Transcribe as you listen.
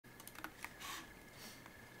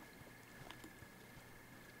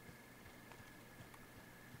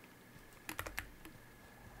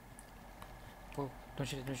whoa. Don't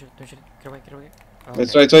shoot it, don't shoot it, don't shoot it. Get away, get away. Oh,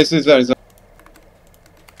 It's okay. right, it's there, it's there.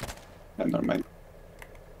 Yeah, never mind.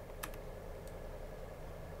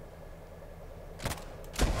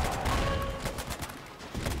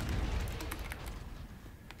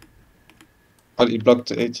 Oh, he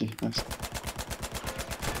blocked 80. Nice.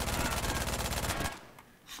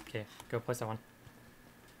 Okay, go place that one.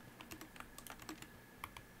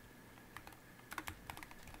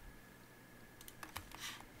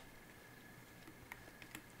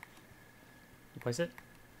 You place it?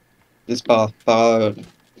 This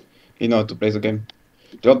he know how to play the game.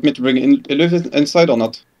 Do you want me to bring Illuv inside or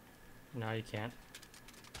not? No, you can't.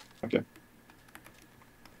 Okay.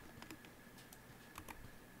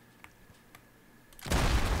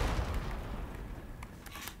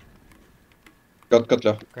 Got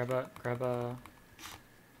Cutler. Grab a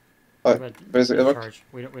Alright, where's the Evoc? charge.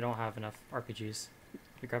 We don't have enough RPGs.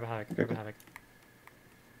 You grab a Havoc, Okay, grab a okay. Havoc.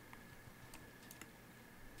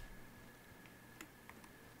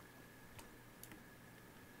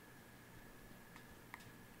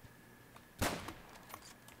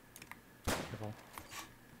 Careful.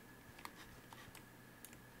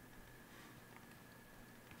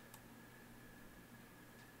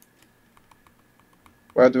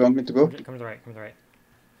 Where do you want me to go? Come to the right, come to the right.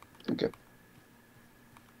 Okay.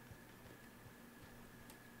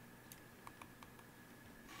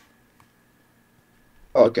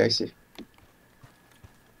 Oh, okay, I see.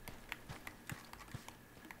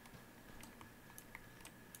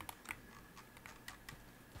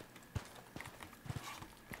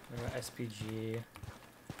 SPG.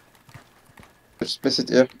 Just place it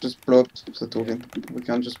here, just blow up the two again. We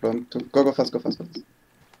can't just blow them too. Go fast, go fast, go fast.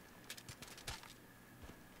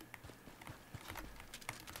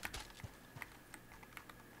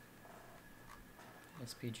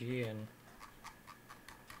 SPG and...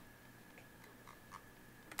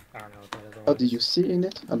 I don't know what that other How one do is. you see in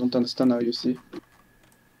it? I don't understand how you see.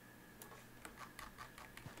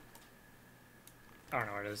 I don't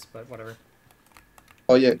know what it is, but whatever.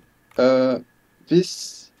 Oh yeah.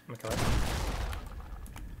 This... I'm gonna kill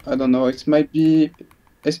it. I don't know, it might be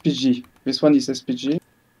SPG. This one is SPG.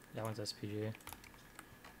 That one's SPG.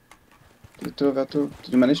 The two over two.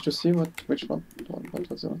 Did you manage to see which one? What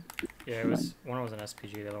was the one? Yeah, it was... One was an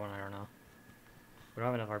SPG, the other one I don't know. We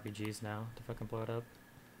don't have enough RPGs now to fucking blow it up.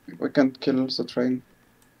 We can kill the train.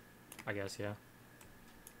 I guess, yeah.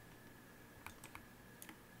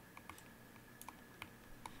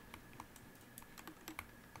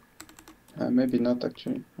 Maybe not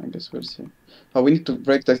actually. I guess we'll see. Oh, we need to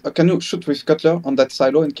break that. Can you shoot with Cutler on that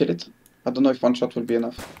silo and kill it? I don't know if one shot will be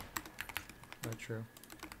enough. Not true.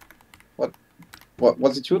 What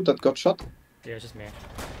was it you that got shot? Yeah, it's just me.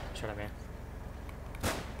 Shot at me.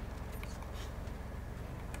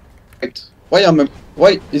 Wait.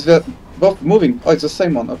 Why is that both moving? Oh, it's the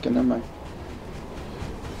same one. Okay, never mind.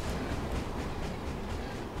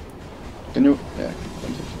 Can you? Yeah, I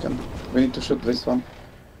don't think you can. We need to shoot this one.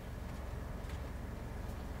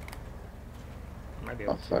 Might be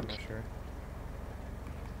Oh, able to, fuck. I'm not sure.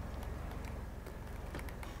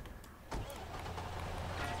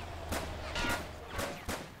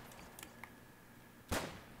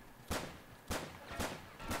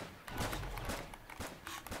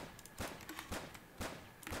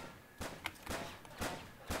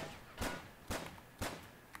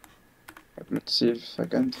 Let's see if I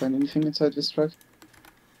can find anything inside this truck.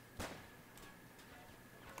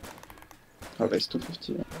 Oh, there's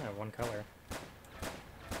 250. I have one color.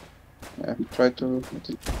 Yeah, try to.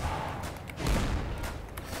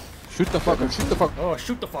 Shoot the fucker, shoot the fucker. Oh,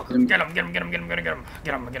 shoot the fucker! Get him, get him, get him, get him, get him, get him,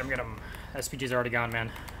 get him, get him, get him. SPGs are already gone,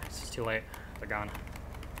 man. It's too late. They're gone.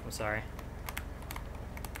 I'm sorry.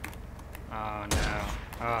 Oh no.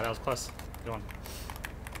 Oh, that was close. Good one.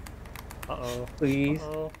 Uh-oh. Please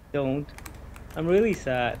Uh-oh. don't. I'm really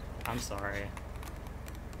sad. I'm sorry.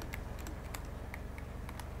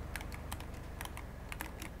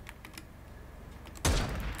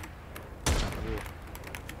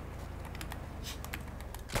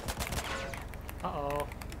 Uh-oh.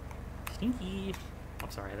 Stinky. I'm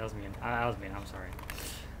sorry, that was mean. That was mean, I'm sorry.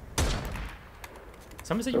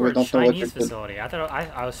 Someone said So you we were a don't know what you Chinese did. facility. I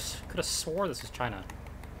thought could have swore this was China.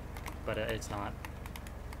 But it's not.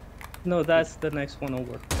 No, that's the next one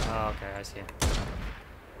over. Oh, okay, I see.